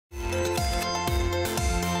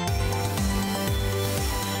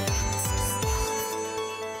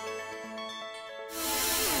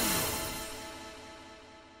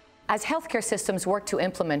As healthcare systems work to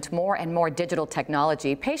implement more and more digital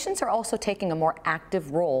technology, patients are also taking a more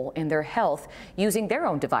active role in their health using their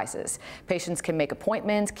own devices. Patients can make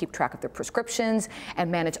appointments, keep track of their prescriptions, and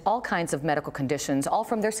manage all kinds of medical conditions, all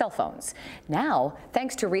from their cell phones. Now,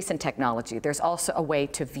 thanks to recent technology, there's also a way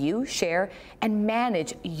to view, share, and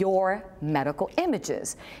manage your medical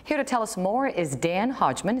images. Here to tell us more is Dan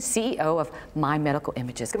Hodgman, CEO of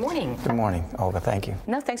mymedicalimages. Good morning. Good morning, Olga. Thank you.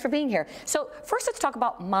 No, thanks for being here. So first, let's talk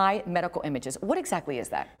about mymedicalimages. What exactly is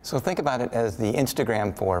that? So think about it as the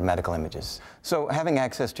Instagram for medical images. So having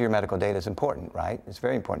access to your medical data is important, right? It's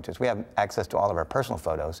very important to us. We have access to all of our personal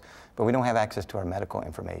photos, but we don't have access to our medical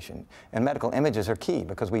information. And medical images are key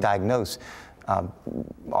because we diagnose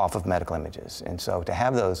off of medical images. And so to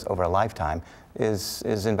have those over a lifetime is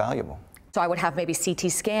invaluable. So I would have maybe CT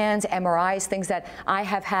scans, MRIs, things that I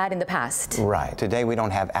have had in the past. Right. Today we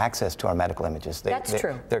don't have access to our medical images. That's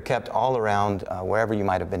true. They're kept all around wherever you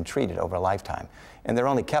might have been treated over a lifetime. And they're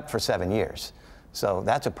only kept for 7 years. So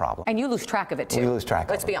that's a problem. And you lose track of it too. We lose track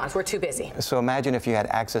of it. Let's be honest, we're too busy. So imagine if you had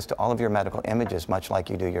access to all of your medical images, much like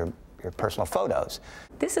you do your personal photos.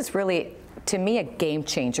 This is really, to me, a game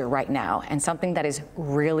changer right now, and something that is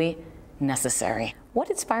really necessary. What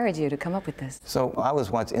inspired you to come up with this? So I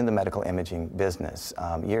was once in the medical imaging business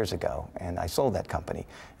years ago, and I sold that company.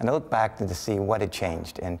 And I looked back to see what had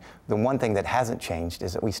changed. And the one thing that hasn't changed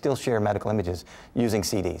is that we still share medical images using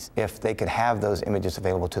CDs. If they could have those images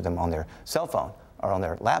available to them on their cell phone or on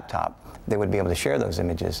their laptop, they would be able to share those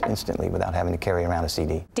images instantly without having to carry around a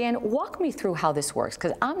CD. Dan, walk me through how this works,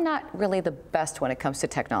 because I'm not really the best when it comes to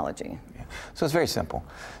technology. Yeah. So it's very simple.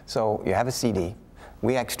 So you have a CD.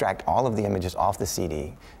 We extract all of the images off the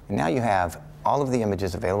CD, and now you have all of the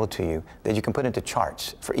images available to you that you can put into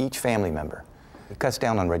charts for each family member. It cuts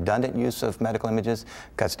down on redundant use of medical images,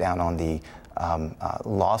 cuts down on the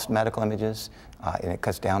lost medical images, and it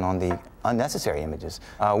cuts down on the unnecessary images.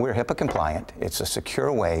 We're HIPAA compliant. It's a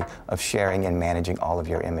secure way of sharing and managing all of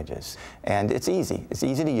your images. And it's easy. It's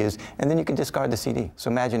easy to use, and then you can discard the CD.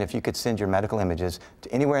 So imagine if you could send your medical images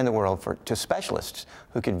to anywhere in the world to specialists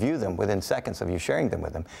who could view them within seconds of you sharing them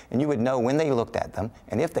with them, and you would know when they looked at them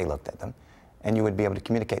and if they looked at them, and you would be able to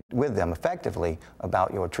communicate with them effectively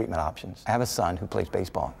about your treatment options. I have a son who plays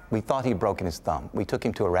baseball. We thought he'd broken his thumb. We took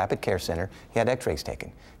him to a rapid care center. He had x-rays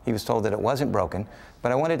taken. He was told that it wasn't broken,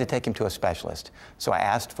 but I wanted to take him to a specialist. So I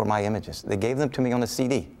asked for my images. They gave them to me on a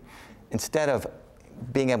CD. Instead of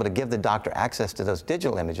being able to give the doctor access to those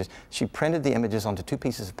digital images, she printed the images onto 2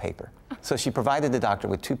 pieces of paper. So she provided the doctor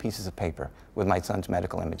with 2 pieces of paper with my son's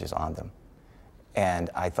medical images on them.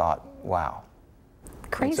 And I thought, wow.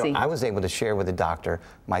 Crazy. And so I was able to share with the doctor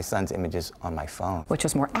my son's images on my phone. Which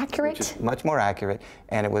was more accurate? Which is much more accurate,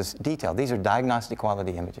 and it was detailed. These are diagnostic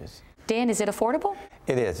quality images. Dan, is it affordable?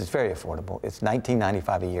 It is. It's very affordable. It's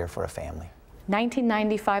 $19.95 a year for a family.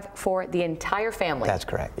 $19.95 for the entire family? That's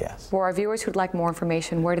correct, yes. For our viewers who'd like more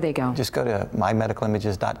information, where do they go? Just go to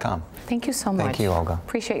mymedicalimages.com. Thank you so much. Thank you, Olga.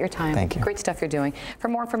 Appreciate your time. Thank you. Great stuff you're doing. For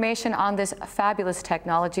more information on this fabulous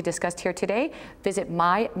technology discussed here today, visit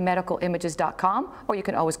mymedicalimages.com, or you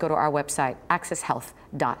can always go to our website,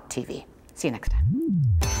 accesshealth.tv. See you next time.